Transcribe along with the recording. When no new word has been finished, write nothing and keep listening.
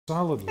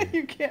solidly.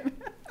 You can't.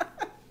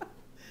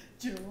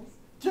 Jules,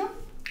 jump,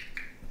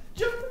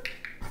 jump,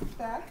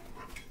 back.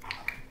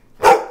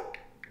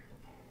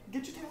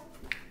 Get your tail.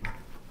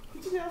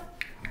 Get your tail.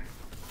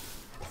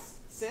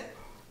 Sit.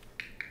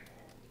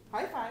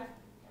 High five.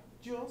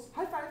 Jules,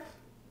 high five.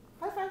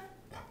 High five.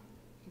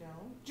 No.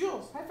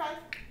 Jules, high five.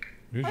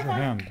 Use High your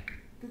five. hand.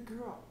 Good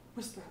girl.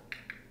 Whisper.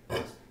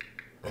 Whisper.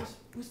 Whisper.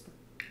 Whisper.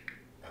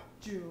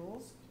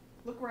 Jules,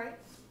 look right.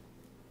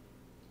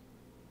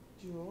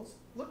 Jules,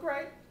 look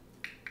right.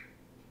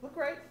 Look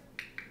right.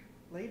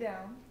 Lay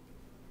down.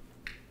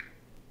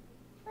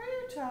 Are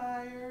you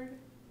tired?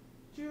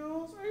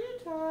 Jules, are you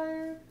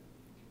tired?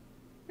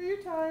 Are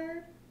you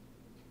tired?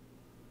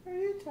 Are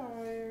you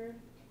tired?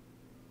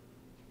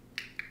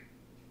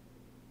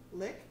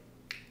 Lick.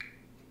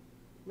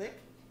 Lick.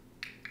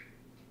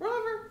 Roll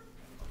over.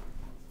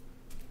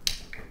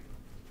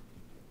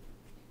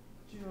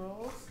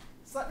 Jules,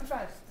 slap me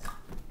five.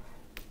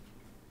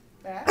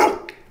 Back.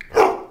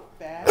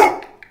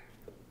 Back.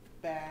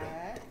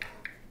 Back.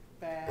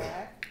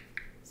 Back.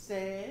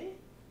 Stay.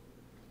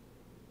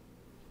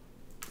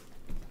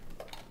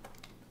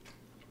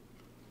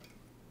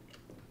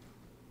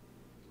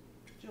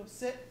 Jules,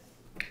 sit.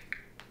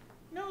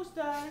 Nose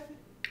dive.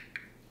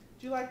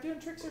 Do you like doing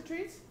tricks or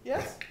treats?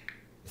 Yes?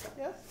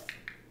 Yes?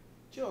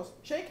 Jules,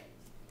 shake.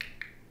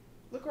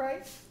 Look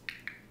right.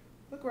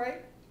 Look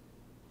right.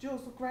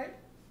 Jules, look right.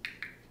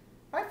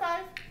 High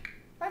five.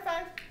 High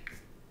five.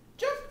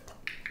 Jump.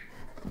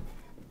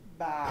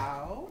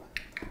 Bow.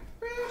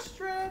 Wrist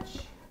stretch.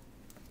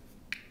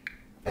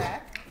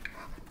 Back.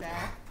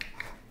 Back.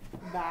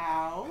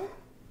 Bow.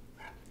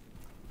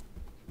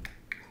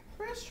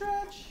 Wrist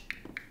stretch.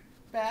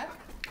 Back.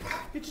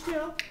 Get your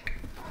tail.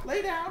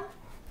 Lay down.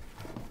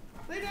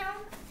 Lay down.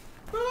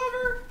 Roll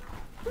over.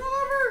 Roll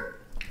over.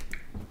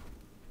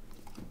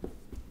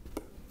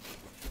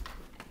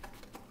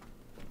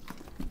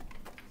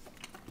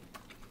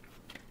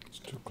 It's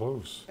too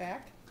close.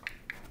 Back.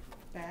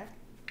 Back.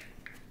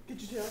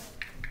 Get your tail.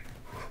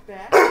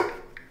 Back.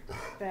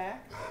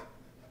 Back.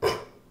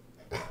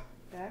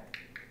 Back.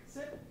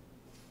 Sit.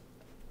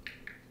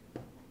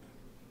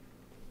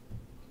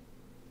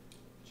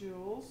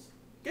 Jules.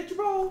 Get your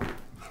bowl.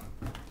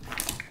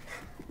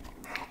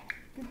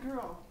 Good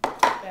girl.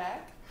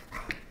 Back.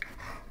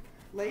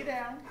 Lay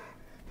down.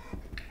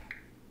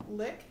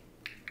 Lick.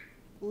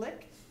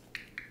 Lick.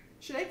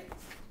 Shake.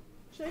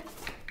 Shake.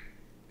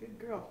 Good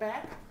girl.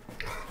 Back.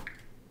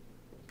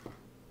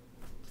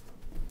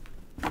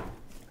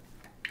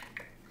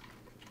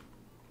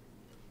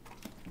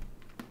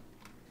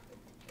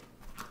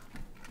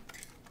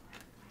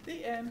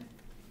 The end.